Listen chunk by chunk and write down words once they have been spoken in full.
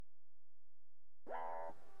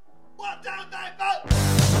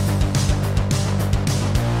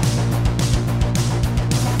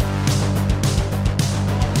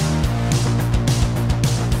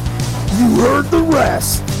the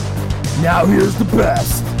rest. Now here's the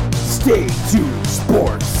best Stay Tuned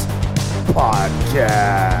Sports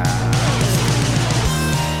Podcast.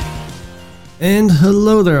 And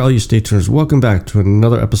hello there, all you Stay Tuners. Welcome back to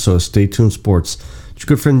another episode of Stay Tuned Sports. It's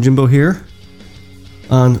your good friend Jimbo here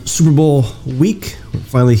on Super Bowl week. We're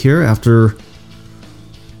finally here after,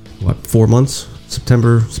 4 months?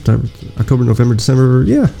 September, October, November, December.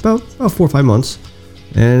 Yeah, about 4 or 5 months.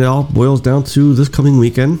 And it all boils down to this coming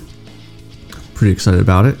weekend. Pretty excited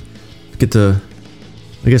about it. Get to,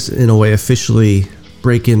 I guess, in a way, officially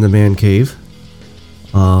break in the man cave.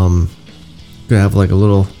 Gonna have like a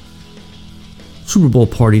little Super Bowl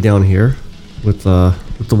party down here with the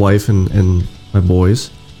wife and my boys.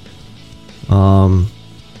 Also,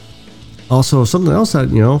 something else that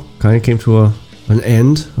kind of came to an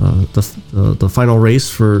end. The final race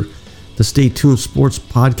for the Stay Tuned Sports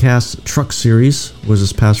Podcast Truck Series was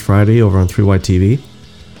this past Friday over on 3Y TV.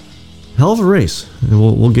 Hell of a race, and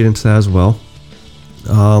we'll get into that as well.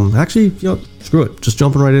 Actually, screw it. Just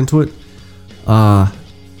jumping right into it.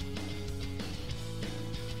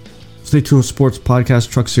 Stay Tuned Sports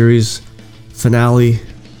Podcast Truck Series finale.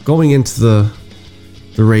 Going into the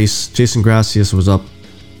race, Jason Gracias was up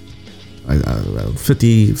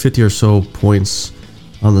 50 or so points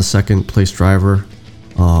on the second place driver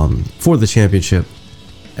for the championship,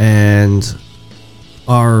 and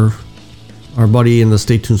our buddy in the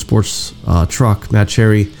Stay Tuned Sports truck, Matt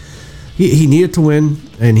Cherry, he needed to win,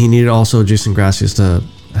 and he needed also Jason Gracias to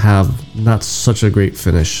have not such a great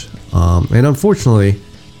finish, and unfortunately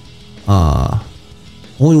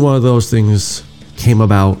only one of those things came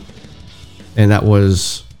about, and that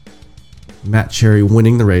was Matt Cherry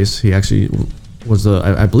winning the race. He actually was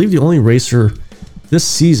I believe the only racer this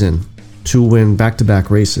season to win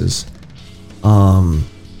back-to-back races.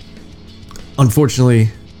 Unfortunately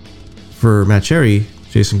for Matt Cherry,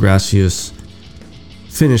 Jason Gracias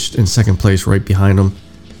finished in second place right behind him.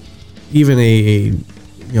 Even the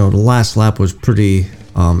last lap was pretty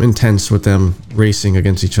intense with them racing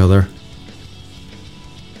against each other.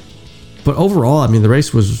 But overall, the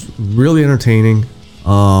race was really entertaining.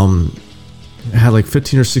 It had like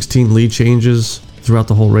 15 or 16 lead changes throughout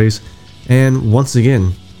the whole race. And once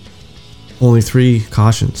again, only 3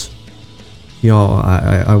 cautions.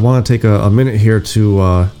 I want to take a minute here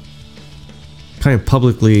to kind of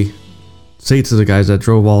publicly say to the guys that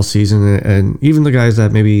drove all season, and even the guys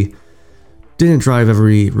that maybe didn't drive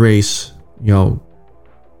every race,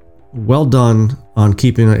 well done on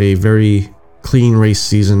keeping a very clean race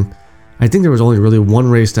season. I think there was only really one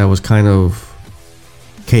race that was kind of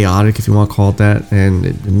chaotic, if you want to call it that, and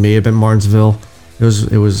it may have been Martinsville. It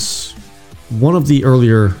was one of the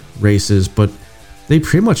earlier races, but they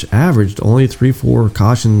pretty much averaged only 3-4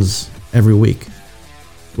 cautions every week,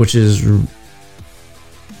 which is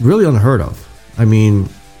really unheard of.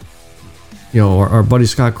 Our buddy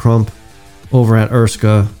Scott Crump over at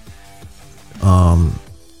Erska,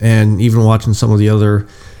 and even watching some of the other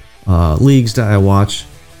leagues that I watch,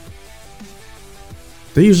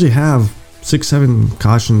 they usually have 6-7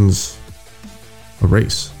 cautions a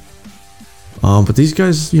race. But these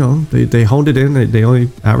guys, they honed it in. They only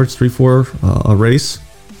averaged 3-4 a race,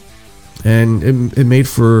 and it made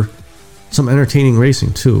for some entertaining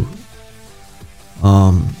racing too.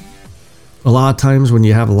 A lot of times when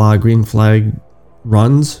you have a lot of green flag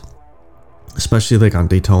runs, especially like on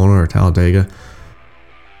Daytona or Talladega,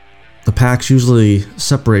 the packs usually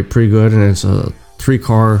separate pretty good, and it's a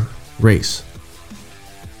 3-car race.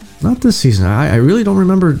 Not this season. I really don't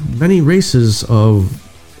remember many races of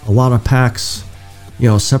a lot of packs,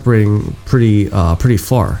 separating pretty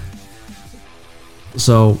far.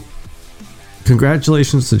 So,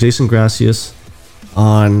 congratulations to Jason Gracias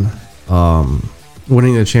on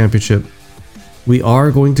winning the championship. We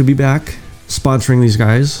are going to be back sponsoring these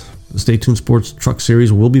guys. The Stay Tuned Sports Truck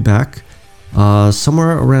Series will be back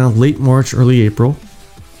somewhere around late March, early April.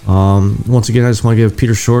 Once again, I just want to give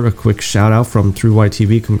Peter Short a quick shout out from 3Y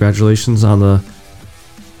TV. Congratulations on the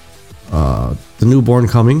newborn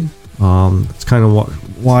coming. It's kind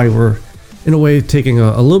of why we're in a way taking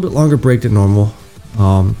a little bit longer break than normal.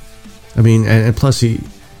 And plus he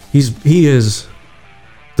is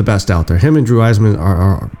the best out there. Him and Drew Eisman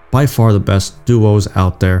are by far the best duos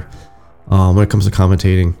out there when it comes to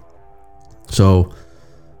commentating. So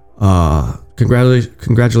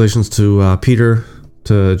congratulations to Peter,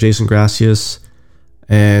 to Jason Gracias,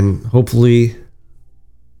 and hopefully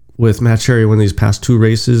with Matt Cherry winning these past 2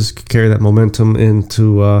 races, carry that momentum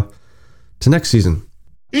into to next season.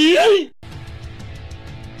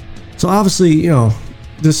 So obviously,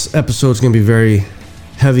 this episode is going to be very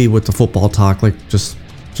heavy with the football talk, like just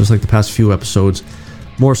like the past few episodes.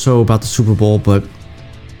 more so about the Super Bowl, but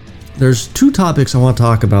there's two topics I want to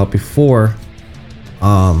talk about before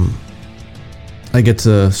I get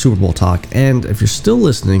to Super Bowl talk. And if you're still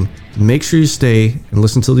listening, make sure you stay and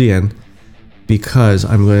listen till the end, because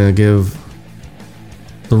I'm going to give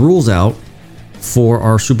the rules out for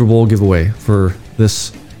our Super Bowl giveaway for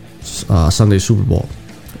this Sunday Super Bowl.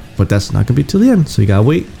 But that's not going to be till the end, so you gotta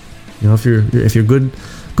wait. You know, if you're good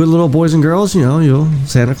little boys and girls, you know,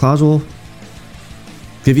 Santa Claus will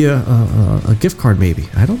give you a gift card, maybe.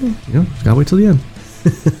 I don't know. You know, just gotta wait till the end.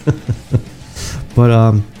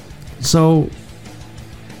 But so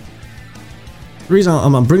the reason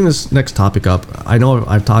I'm bringing this next topic up, I know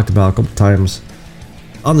I've talked about a couple times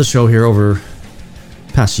on the show here over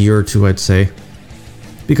the past year or two, I'd say,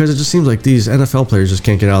 because it just seems like these NFL players just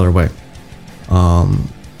can't get out of their way.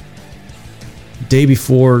 Day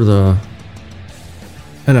before the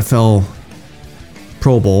NFL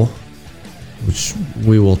Pro Bowl, which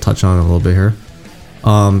we will touch on a little bit here,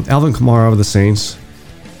 Alvin Kamara of the Saints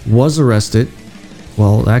was arrested.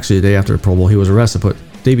 Well, actually, the day after the Pro Bowl, he was arrested, but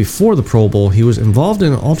the day before the Pro Bowl, he was involved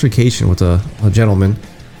in an altercation with a gentleman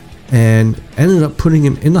and ended up putting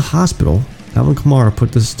him in the hospital. Alvin Kamara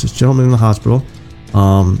put this gentleman in the hospital.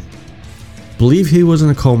 Believe he was in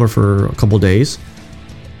a coma for a couple days,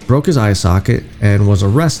 broke his eye socket, and was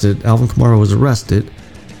arrested. Alvin Kamara was arrested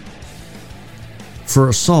for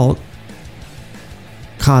assault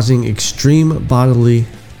causing extreme bodily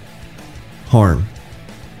harm.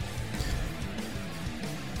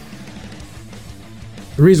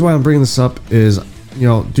 The reason why I'm bringing this up is, you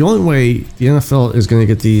know, the only way the NFL is going to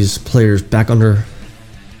get these players back under,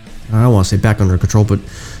 I don't want to say back under control, but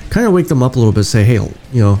kind of wake them up a little bit, say, hey,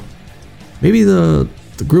 you know, maybe the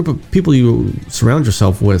group of people you surround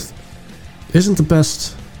yourself with isn't the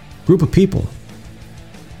best group of people.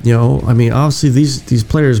 You know, I mean, obviously these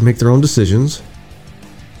players make their own decisions,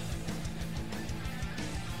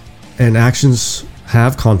 and actions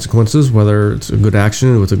have consequences, whether it's a good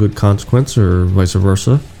action with a good consequence or vice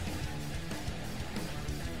versa.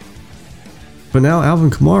 But now Alvin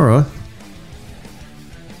Kamara,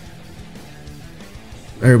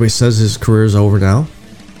 everybody says his career is over now.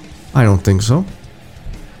 I don't think so,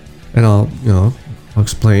 and I'll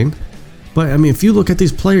explain. But I mean, if you look at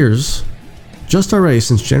these players, just already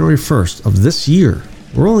since January 1st of this year,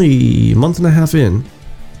 we're only a month and a half in.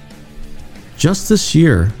 Just this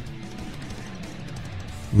year,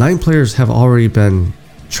 9 players have already been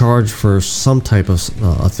charged for some type of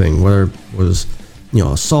a thing, whether it was, you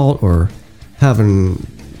know, assault or having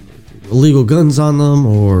illegal guns on them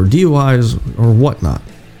or DUIs or whatnot.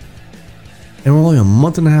 And we're only a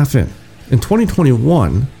month and a half in. In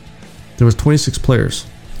 2021, there was 26 players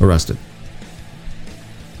arrested.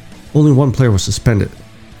 Only 1 player was suspended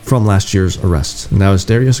from last year's arrests, and that was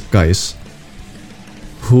Darius Geis,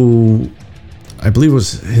 who I believe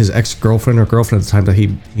was his ex-girlfriend or girlfriend at the time that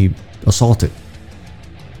he assaulted.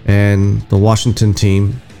 And the Washington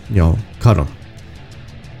team, you know, cut him.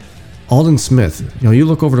 Aldon Smith, you know, you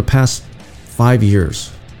look over the past 5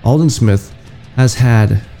 years, Aldon Smith has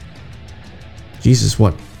had,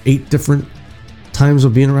 8 different times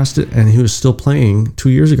of being arrested, and he was still playing 2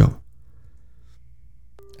 years ago.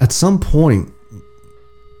 At some point,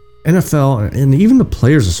 NFL and even the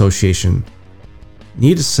Players Association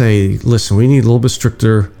need to say, listen, we need a little bit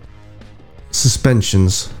stricter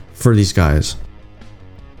suspensions for these guys.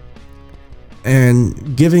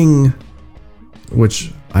 And giving,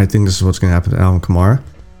 which I think this is what's going to happen to Alvin Kamara,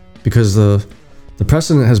 because the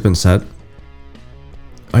precedent has been set.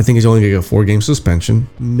 I think he's only going to get a 4-game suspension,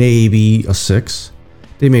 maybe a 6.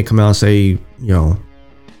 They may come out and say, you know,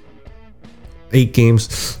 8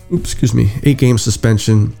 games, 8 game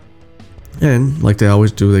suspension. And like they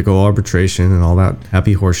always do, they go arbitration and all that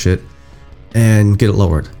happy horse shit and get it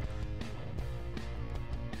lowered.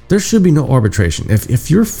 There should be no arbitration. If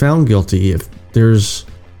you're found guilty, if there's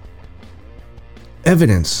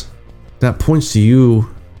evidence that points to you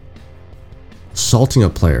assaulting a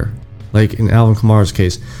player, like in Alvin Kamara's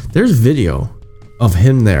case, there's video of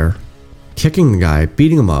him there kicking the guy,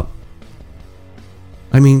 beating him up.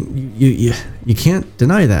 I mean, you can't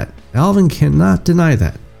deny that. Alvin cannot deny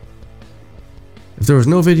that. If there was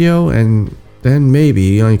no video, and then maybe,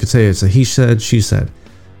 you know, you could say it's a he said, she said.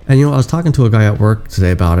 And you know, I was talking to a guy at work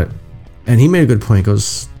today about it, and he made a good point. He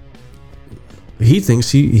goes, he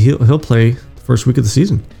thinks he'll play the first week of the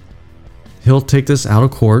season. He'll take this out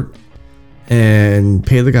of court and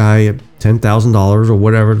pay the guy $10,000 or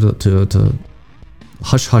whatever to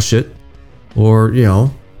hush it, or, you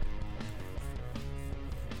know.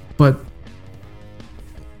 But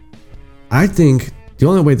I think the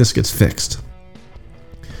only way this gets fixed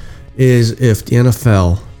is if the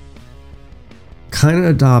NFL kind of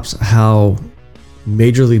adopts how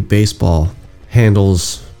Major League Baseball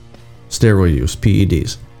handles steroid use,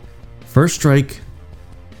 PEDs. First strike,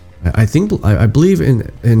 I believe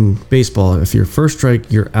in baseball, if you're first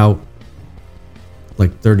strike, you're out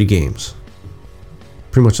like 30 games.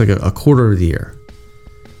 Pretty much like a quarter of the year.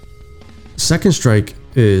 Second strike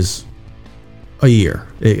is a year.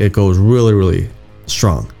 It goes really, really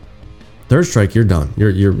strong. Third strike, you're done.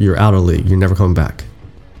 You're out of the league. You're never coming back.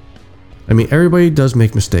 I mean, everybody does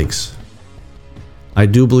make mistakes. I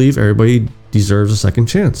do believe everybody deserves a second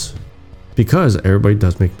chance because everybody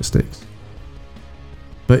does make mistakes.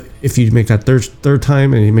 But if you make that third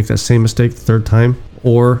time and you make that same mistake the third time,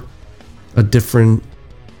 or a different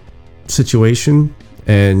situation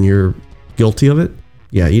and you're guilty of it,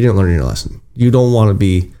 yeah, you didn't learn your lesson. You don't want to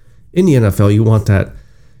be in the NFL. You want that,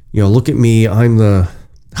 look at me, I'm the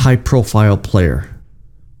high profile player.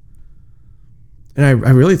 And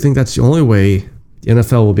I really think that's the only way the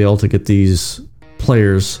NFL will be able to get these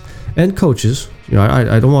players and coaches.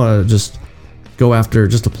 I don't want to just go after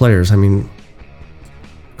just the players. I mean,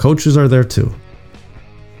 coaches are there too.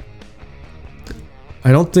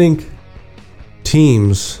 I don't think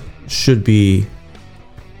teams should be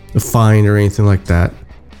fined or anything like that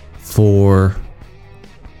for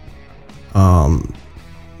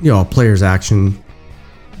a player's action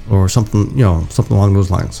or something along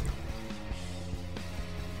those lines.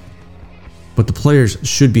 But the players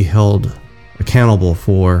should be held accountable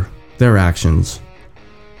for their actions,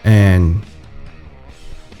 and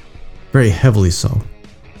very heavily so.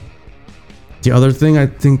 The other thing I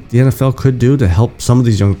think the NFL could do to help some of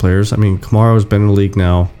these young players, I mean, Kamara has been in the league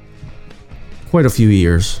now quite a few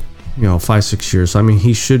years, 5-6 years. So, I mean,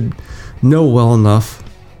 he should know well enough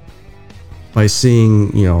by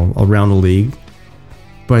seeing, around the league.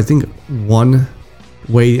 But I think one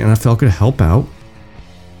way the NFL could help out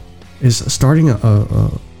is starting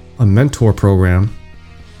a mentor program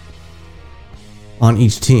on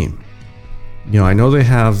each team. I know they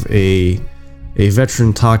have a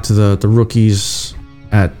veteran talk to the rookies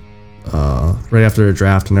at right after the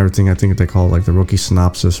draft and everything. I think they call it like the rookie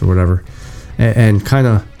synopsis or whatever, and kind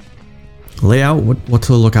of lay out what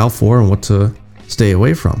to look out for and what to stay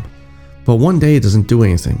away from. But one day it doesn't do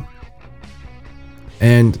anything.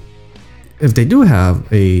 And if they do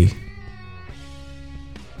have a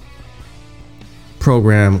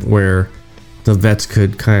program where the vets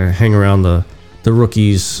could kind of hang around the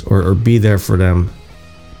rookies or be there for them,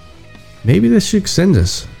 maybe they should extend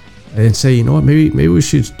this and say, you know what, maybe we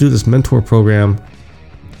should do this mentor program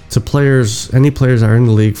to players, any players that are in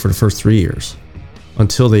the league for the first 3 years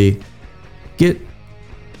until they get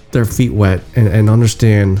their feet wet and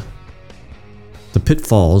understand the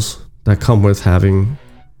pitfalls that come with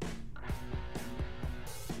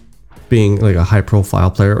being like a high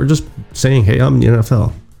profile player, or just saying, hey, I'm the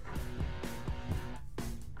NFL.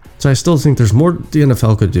 So I still think there's more the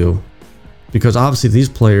NFL could do, because obviously these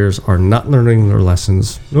players are not learning their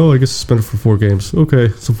lessons. Oh, I get suspended for 4 games. Okay,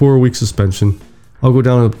 it's a 4-week suspension. I'll go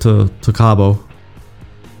down to Cabo.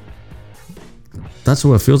 That's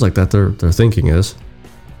what it feels like that their thinking is.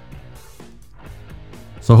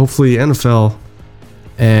 So hopefully NFL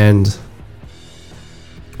and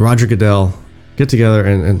Roger Goodell get together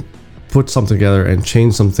and put something together and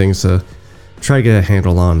change some things to try to get a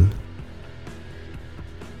handle on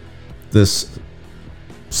this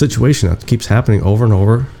situation that keeps happening over and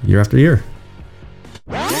over, year after year.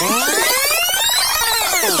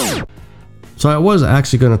 So I was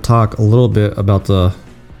actually going to talk a little bit about the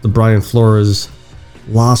Brian Flores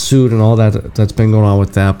lawsuit and all that's been going on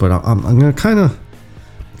with that, but I'm going to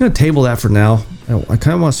table that for now. I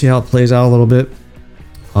kind of want to see how it plays out a little bit.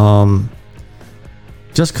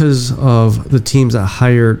 Just because of the teams that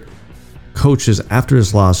hired coaches after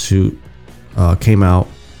this lawsuit came out,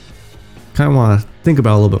 kind of want to think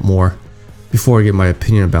about it a little bit more before I get my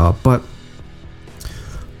opinion about it. But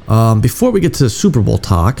before we get to the Super Bowl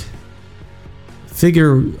talk,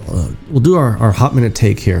 figure we'll do our hot minute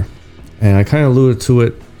take here. And I kind of alluded to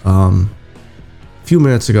it a few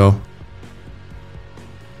minutes ago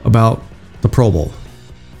about the Pro Bowl.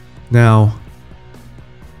 Now,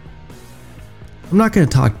 I'm not going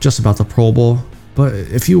to talk just about the Pro Bowl, but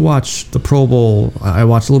if you watch the Pro Bowl, I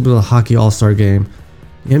watched a little bit of the Hockey All-Star Game,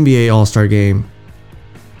 the NBA All-Star Game.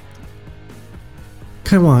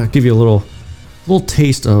 Kind of want to give you a little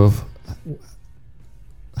taste of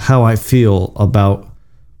how I feel about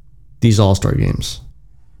these All-Star Games.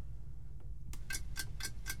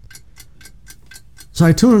 So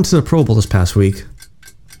I tuned into the Pro Bowl this past week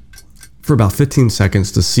for about 15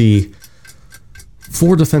 seconds to see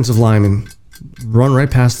 4 defensive linemen run right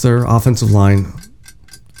past their offensive line.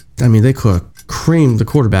 I mean, they could have creamed the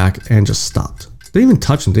quarterback and just stopped. They didn't even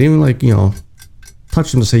touch him. They didn't even,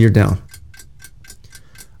 touch him to say you're down.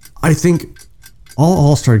 I think all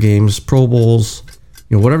All-Star games, Pro Bowls,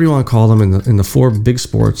 whatever you want to call them in the 4 big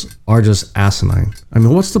sports are just asinine. I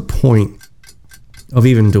mean, what's the point of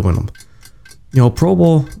even doing them? Pro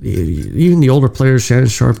Bowl, even the older players, Shannon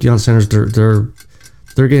Sharp, Deion Sanders,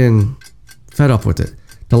 they're getting fed up with it.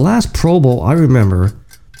 The last Pro Bowl I remember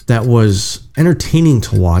that was entertaining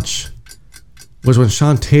to watch was when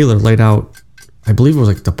Sean Taylor laid out, I believe it was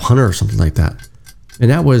like the punter or something like that. And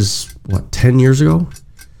that was, 10 years ago?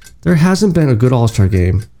 There hasn't been a good All-Star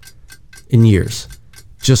game in years.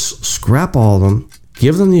 Just scrap all of them,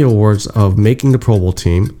 give them the awards of making the Pro Bowl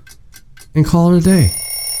team, and call it a day.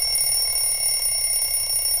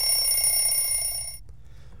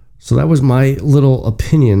 So that was my little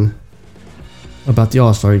opinion about the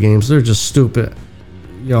All-Star games. They're just stupid.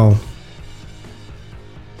 You're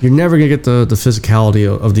never going to get the physicality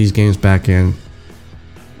of these games back in.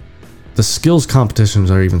 The skills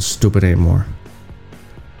competitions are even stupid anymore.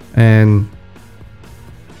 And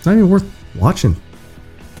it's not even worth watching.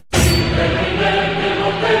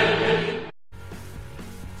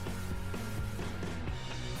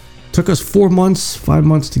 Took us 5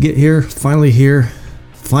 months to get here. Finally here.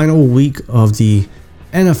 Final week of the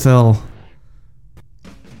NFL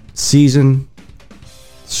season.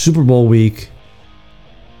 Super Bowl week.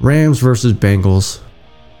 Rams versus Bengals.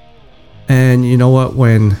 And you know what?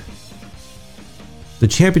 When the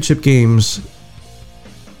championship games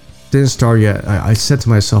didn't start yet, I said to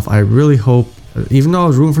myself, I really hope, even though I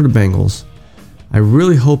was rooting for the Bengals, I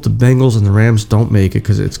really hope the Bengals and the Rams don't make it,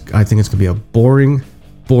 because I think it's going to be a boring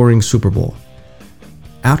Super Bowl.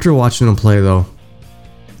 After watching them play, though,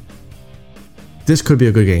 this could be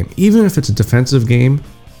a good game. Even if it's a defensive game,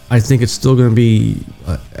 I think it's still going to be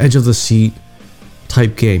an edge of the seat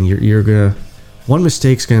type game. You're going to, one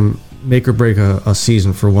mistake's going to make or break a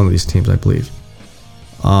season for one of these teams, I believe.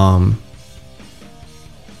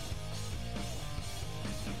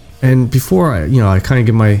 And before I kind of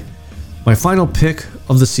give my final pick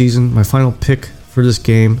of the season, my final pick for this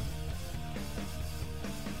game,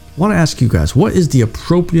 I want to ask you guys, what is the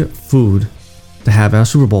appropriate food to have at a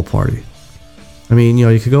Super Bowl party? I mean,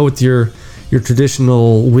 you could go with your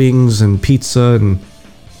traditional wings and pizza and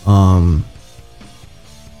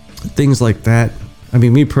things like that. I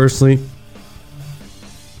mean, me personally,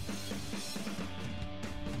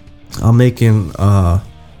 I'm making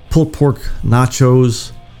pulled pork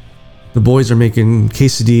nachos. The boys are making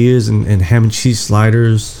quesadillas and ham and cheese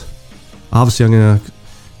sliders. Obviously, I'm gonna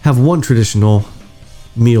have one traditional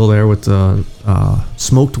meal there with the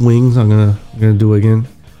smoked wings. I'm gonna do again.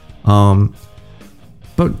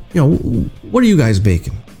 But what are you guys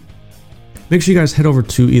baking? Make sure you guys head over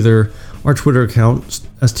to either our Twitter account,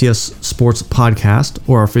 STS Sports Podcast,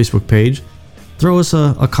 or our Facebook page. Throw us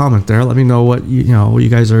a comment there. Let me know what you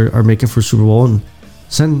guys are making for Super Bowl, and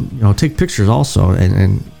send take pictures also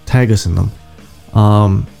and tag us in them.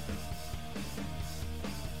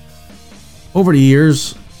 Over the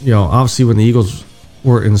years, obviously when the Eagles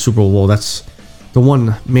were in the Super Bowl, that's the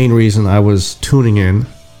one main reason I was tuning in,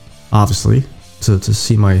 obviously, to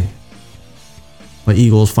see my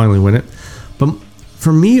Eagles finally win it. But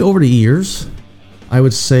for me, over the years, I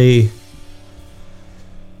would say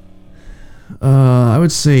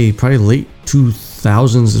probably late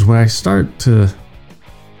 2000s is when I start to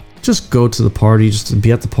just go to the party, just to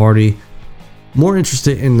be at the party. More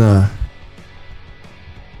interested in the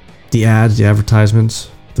ads, the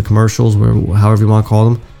advertisements, the commercials, however you want to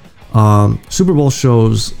call them. Super Bowl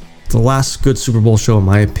shows. The last good Super Bowl show, in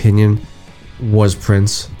my opinion, was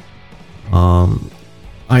Prince. I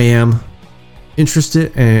am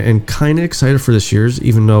interested and kind of excited for this year's,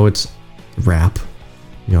 even though it's rap.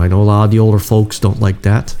 I know a lot of the older folks don't like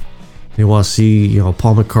that. They want to see,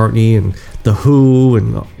 Paul McCartney and The Who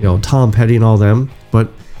and, Tom Petty and all them.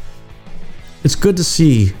 But it's good to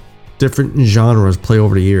see different genres play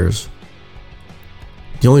over the years.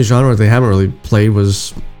 The only genre they haven't really played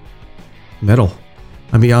was metal.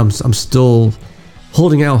 I mean, I'm still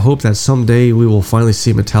holding out hope that someday we will finally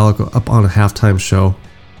see Metallica up on a halftime show,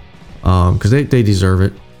 because they deserve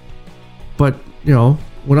it. But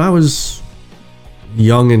when I was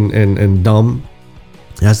young and dumb,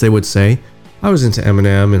 as they would say, I was into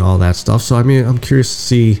Eminem and all that stuff. So I mean, I'm curious to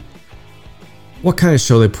see what kind of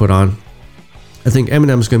show they put on. I think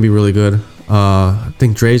Eminem's gonna be really good. I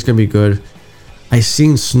think Dre's gonna be good. I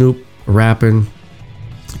seen Snoop rapping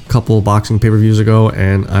a couple of boxing pay-per-views ago,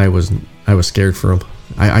 and I was scared for him.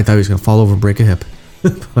 I thought he was gonna fall over and break a hip.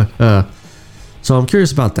 But so I'm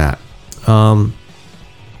curious about that.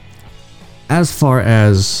 as far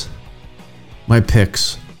as my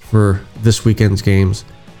picks for this weekend's games,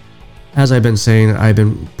 as I've been saying, I've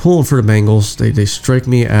been pulling for the Bengals. They strike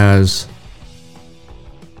me as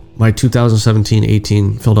my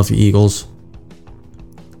 2017-18 Philadelphia Eagles.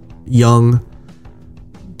 Young,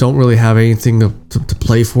 don't really have anything to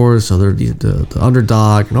play for, so they're the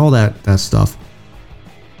underdog and all that stuff.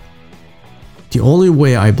 The only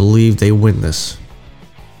way I believe they win this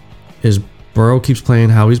is Burrow keeps playing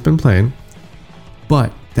how he's been playing,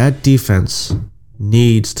 but that defense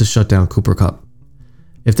needs to shut down Cooper Kupp.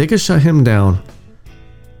 If they could shut him down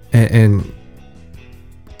and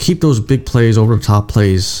keep those big plays, over the top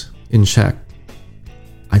plays in check,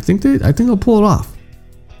 I think they'll pull it off.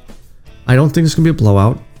 I don't think it's gonna be a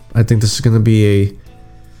blowout. I think this is gonna be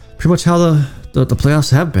pretty much how the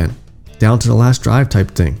playoffs have been, down to the last drive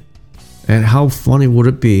type thing. And how funny would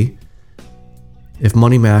it be if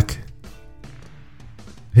Money Mac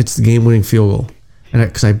hits the game-winning field goal? And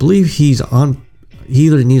because I believe he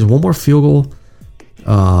either needs one more field goal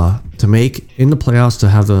to make in the playoffs to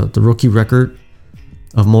have the rookie record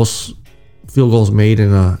of most field goals made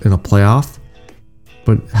in a playoff.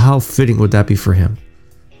 But how fitting would that be for him?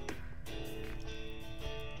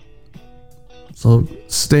 So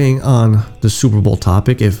staying on the Super Bowl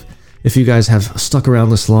topic, if you guys have stuck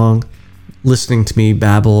around this long, listening to me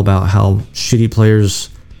babble about how shitty players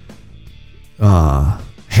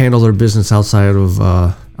handle their business outside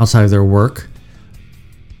of their work,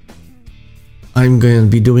 I'm going to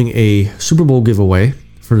be doing a Super Bowl giveaway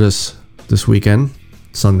for this weekend,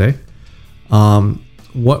 Sunday.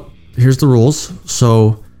 Here's the rules.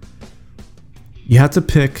 So you have to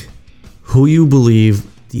pick who you believe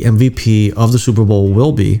the MVP of the Super Bowl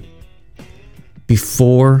will be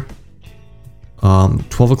before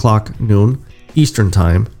 12 o'clock noon Eastern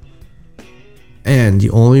time. And the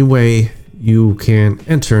only way you can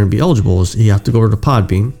enter and be eligible is you have to go over to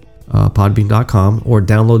Podbean, podbean.com, or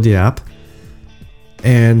download the app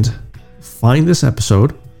and find this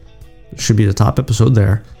episode. It should be the top episode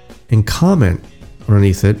there, and comment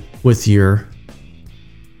underneath it with your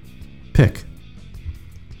pick.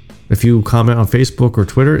 If you comment on Facebook or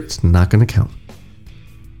Twitter, it's not going to count.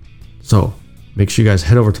 So make sure you guys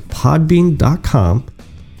head over to podbean.com,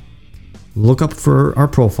 look up for our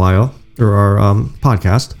profile or our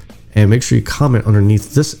podcast, and make sure you comment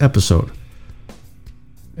underneath this episode.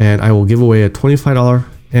 And I will give away a $25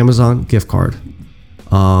 Amazon gift card.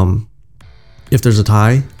 If there's a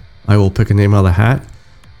tie, I will pick a name out of the hat,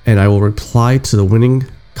 and I will reply to the winning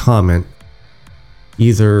comment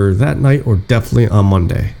either that night or definitely on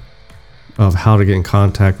Monday of how to get in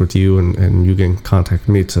contact with you, and you get in contact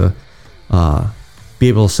with me to be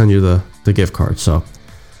able to send you the gift card. So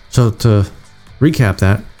to recap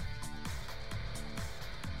that,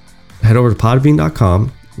 head over to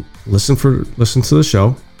podbean.com, listen to the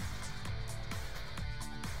show,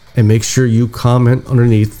 and make sure you comment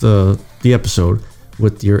underneath the episode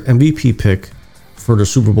with your MVP pick for the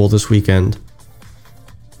Super Bowl this weekend.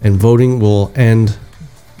 And voting will end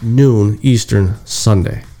noon Eastern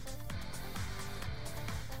Sunday.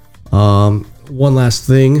 One last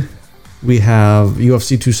thing, we have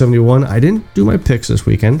UFC 271. I didn't do my picks this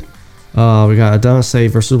weekend. We got Adanase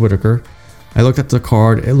versus Whitaker. I looked at the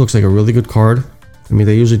card. It looks like a really good card. I mean,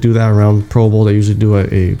 they usually do that around Pro Bowl. They usually do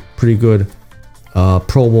a pretty good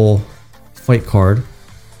Pro Bowl fight card.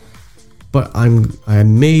 But I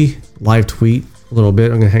may live tweet a little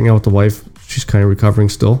bit. I'm gonna hang out with the wife. She's kind of recovering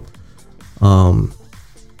still. But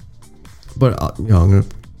I'm gonna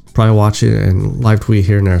probably watch it and live tweet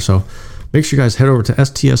here and there. So make sure you guys head over to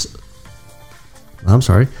ST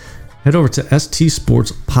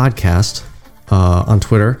Sports Podcast on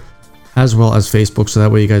Twitter, as well as Facebook, so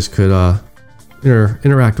that way you guys could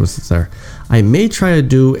interact with us there. I may try to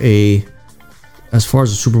do as far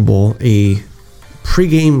as the Super Bowl, a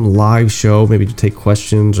pregame live show, maybe to take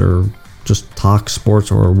questions or just talk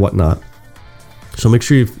sports or whatnot. So make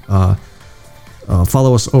sure you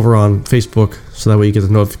follow us over on Facebook, so that way you get the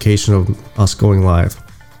notification of us going live.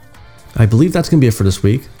 I believe that's going to be it for this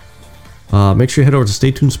week. Make sure you head over to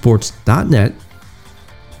staytunedsports.net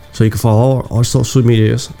so you can follow all our social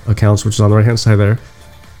media accounts, which is on the right hand side there.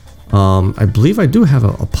 I believe I do have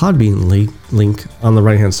a Podbean link on the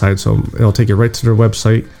right hand side, so it'll take you right to their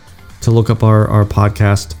website to look up our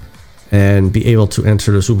podcast and be able to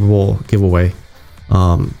enter the Super Bowl giveaway.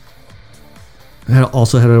 Also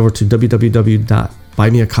head over to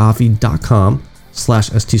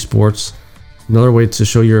www.buymeacoffee.com/stsports. Another way to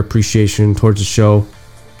show your appreciation towards the show,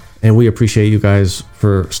 and we appreciate you guys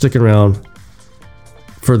for sticking around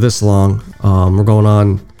for this long. We're going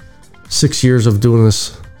on 6 years of doing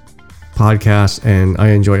this podcast, and I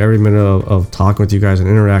enjoy every minute of talking with you guys and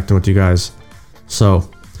interacting with you guys. So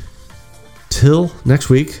till next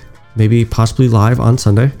week, maybe possibly live on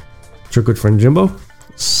Sunday, it's your good friend Jimbo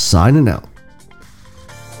signing out.